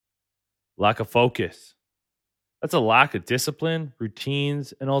lack of focus. That's a lack of discipline,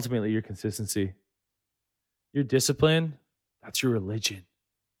 routines, and ultimately your consistency. Your discipline, that's your religion.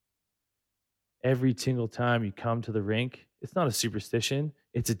 Every single time you come to the rink, it's not a superstition,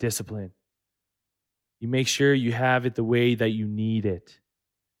 it's a discipline. You make sure you have it the way that you need it.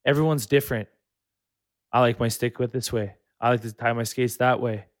 Everyone's different. I like my stick with this way. I like to tie my skates that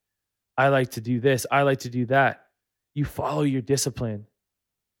way. I like to do this. I like to do that. You follow your discipline.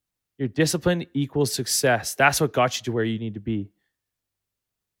 Your discipline equals success. That's what got you to where you need to be.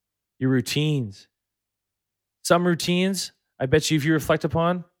 Your routines. Some routines, I bet you if you reflect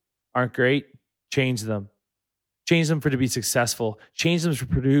upon, aren't great. Change them. Change them for to be successful. Change them to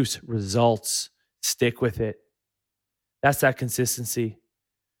produce results. Stick with it. That's that consistency.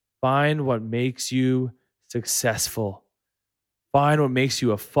 Find what makes you successful. Find what makes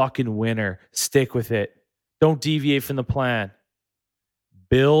you a fucking winner. Stick with it. Don't deviate from the plan.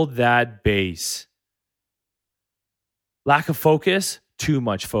 Build that base. Lack of focus, too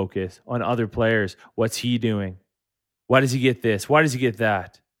much focus on other players. What's he doing? Why does he get this? Why does he get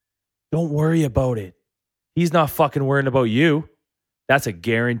that? Don't worry about it. He's not fucking worrying about you. That's a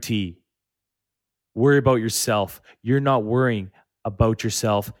guarantee. Worry about yourself. You're not worrying about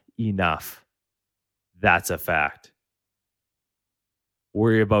yourself enough. That's a fact.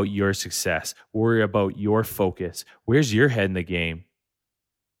 Worry about your success. Worry about your focus. Where's your head in the game?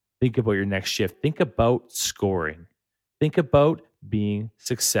 Think about your next shift. Think about scoring. Think about being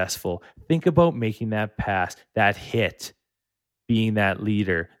successful. Think about making that pass, that hit, being that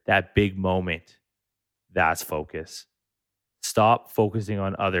leader, that big moment. That's focus. Stop focusing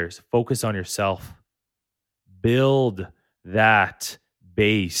on others. Focus on yourself. Build that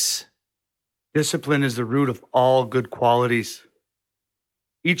base. Discipline is the root of all good qualities.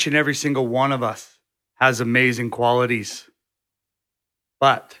 Each and every single one of us has amazing qualities.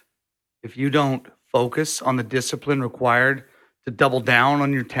 But if you don't focus on the discipline required to double down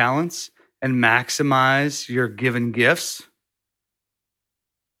on your talents and maximize your given gifts,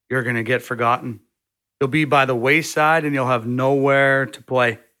 you're going to get forgotten. You'll be by the wayside and you'll have nowhere to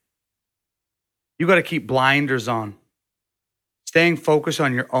play. You got to keep blinders on. Staying focused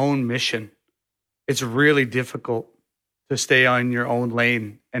on your own mission. It's really difficult to stay on your own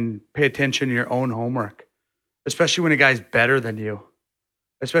lane and pay attention to your own homework, especially when a guy's better than you,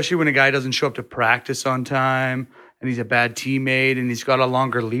 especially when a guy doesn't show up to practice on time and he's a bad teammate and he's got a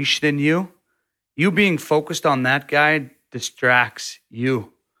longer leash than you. You being focused on that guy distracts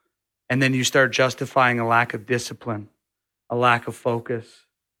you. And then you start justifying a lack of discipline, a lack of focus,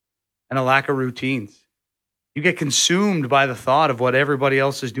 and a lack of routines. You get consumed by the thought of what everybody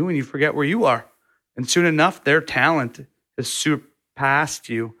else is doing. You forget where you are. And soon enough, their talent has surpassed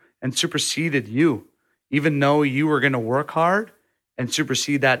you and superseded you, even though you were going to work hard and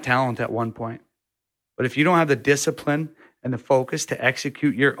supersede that talent at one point. But if you don't have the discipline and the focus to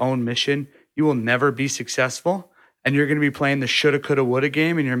execute your own mission, you will never be successful. And you're going to be playing the shoulda, coulda, woulda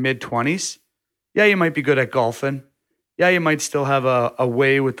game in your mid-20s. Yeah, you might be good at golfing. Yeah, you might still have a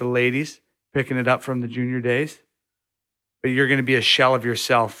way with the ladies, picking it up from the junior days. But you're going to be a shell of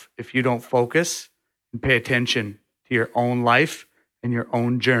yourself if you don't focus and pay attention to your own life and your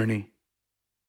own journey.